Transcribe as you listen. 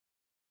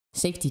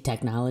Safety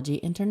Technology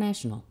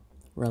International.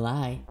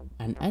 Rely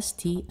on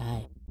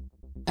STI.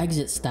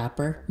 Exit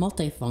stopper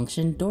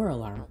multifunction door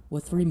alarm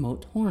with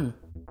remote horn.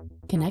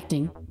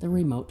 Connecting the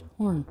remote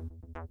horn.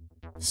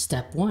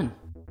 Step 1.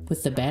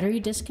 With the battery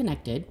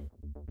disconnected,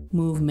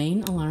 move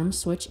main alarm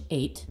switch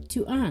 8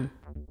 to on.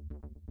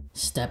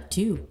 Step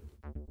 2.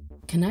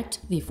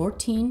 Connect the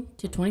 14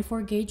 to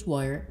 24 gauge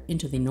wire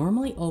into the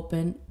normally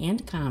open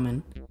and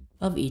common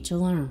of each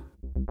alarm.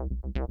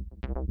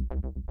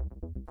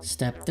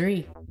 Step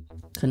 3.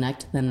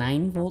 Connect the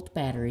 9-volt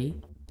battery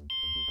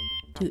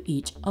to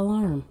each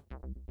alarm.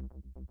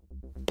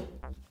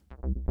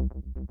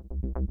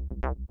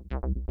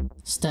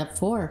 Step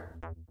 4.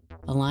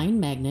 Align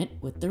magnet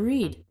with the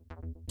reed.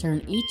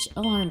 Turn each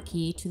alarm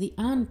key to the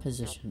on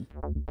position.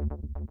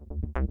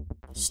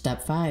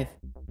 Step 5.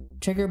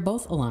 Trigger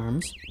both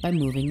alarms by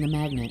moving the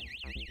magnet.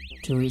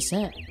 To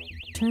reset,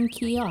 turn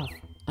key off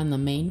on the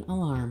main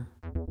alarm.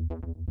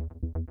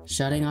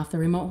 Shutting off the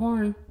remote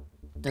horn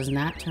does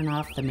not turn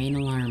off the main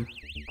alarm.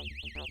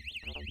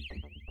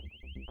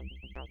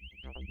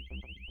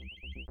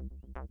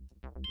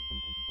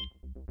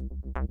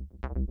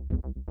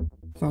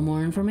 For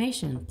more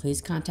information,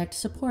 please contact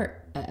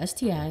support at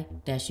sti-usa.com.